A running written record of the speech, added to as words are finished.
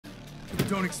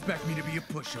Don't expect me to be a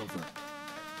pushover.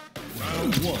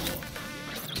 Round one.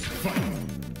 Fight.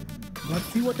 Let's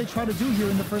see what they try to do here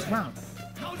in the first round.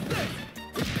 How's this?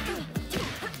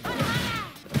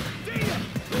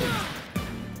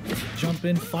 Jump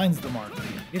in finds the mark.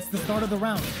 It's the start of the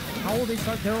round. How will they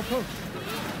start their approach?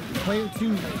 Player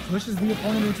 2 pushes the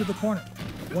opponent into the corner.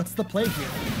 What's the play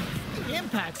here?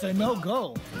 Impact's a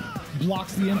no-go.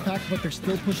 Blocks the impact, but they're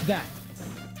still pushed back.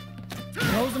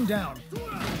 Throws him down.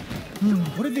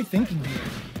 What are they thinking here?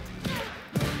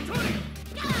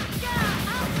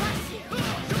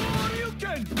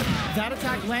 That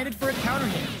attack landed for a counter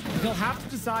hit. They'll have to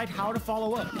decide how to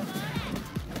follow up.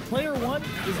 Player 1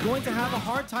 is going to have a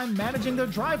hard time managing their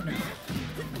drive now.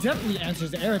 Definitely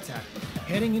answers the air attack.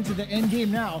 Heading into the end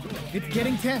game now, it's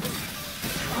getting tense.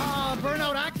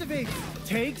 Burnout activates.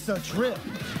 Takes a trip.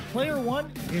 Player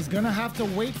 1 is gonna have to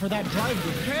wait for that drive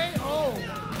to KO.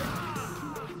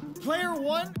 Player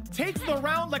 1 takes the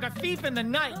round like a thief in the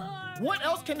night. What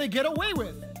else can they get away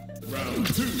with? Round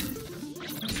 2.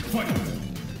 Fight.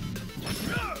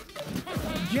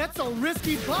 Gets a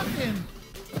risky buff in.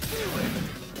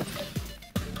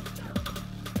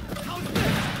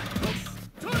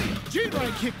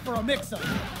 G-right kick for a mix-up.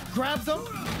 Grabs him.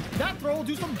 That throw will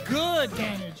do some good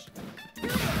damage.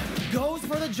 Goes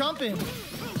for the jump in.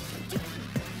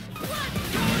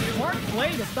 Smart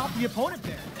play to stop the opponent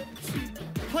there.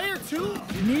 Player 2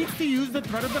 needs to use the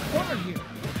threat of the corner here.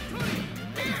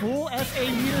 Full SA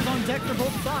meters on deck for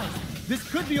both sides. This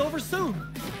could be over soon.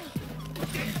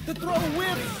 The throw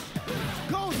whips.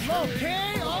 Goes low.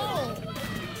 KO.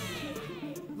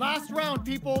 Last round,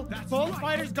 people. Both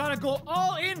fighters gotta go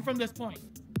all in from this point.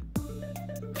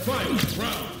 Final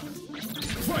round.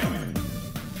 Fight.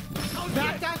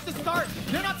 Backdash to start.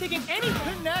 They're not taking any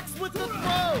connects with the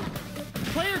throw.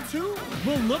 Player 2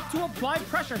 will look to apply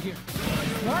pressure here.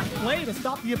 Smart play to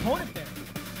stop the opponent there.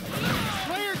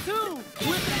 Player 2,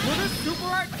 will this super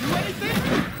art do anything?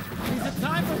 Is it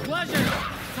time for pleasure?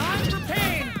 Time for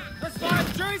pain? As far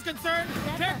as jury's concerned,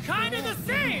 they're kind of the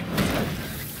same.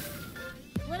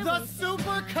 The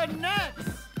super connects.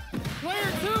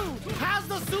 Player 2 has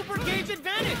the super gauge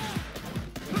advantage.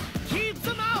 Keeps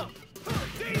him out.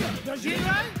 The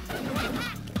G-right?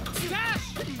 Dash!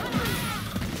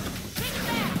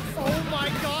 Oh my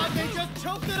god, they just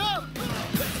choked it up!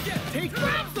 He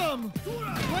grabs them!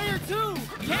 Player 2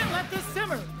 can't let this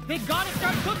simmer. They gotta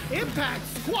start cooking. Impact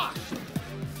squash!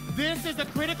 This is a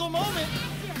critical moment.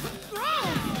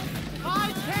 Throws!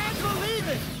 I can't believe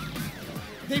it!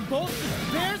 They both,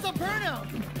 there's a burnout!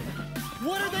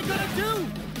 What are they gonna do?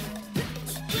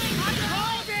 I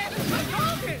called it! I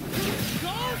called it!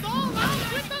 Goes all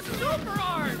out with the super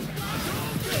art!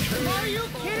 Are you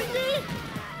kidding me?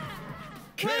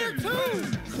 Player 2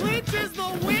 clinches the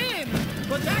win!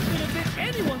 But that could have been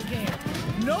anyone's game.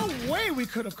 No way we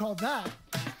could have called that.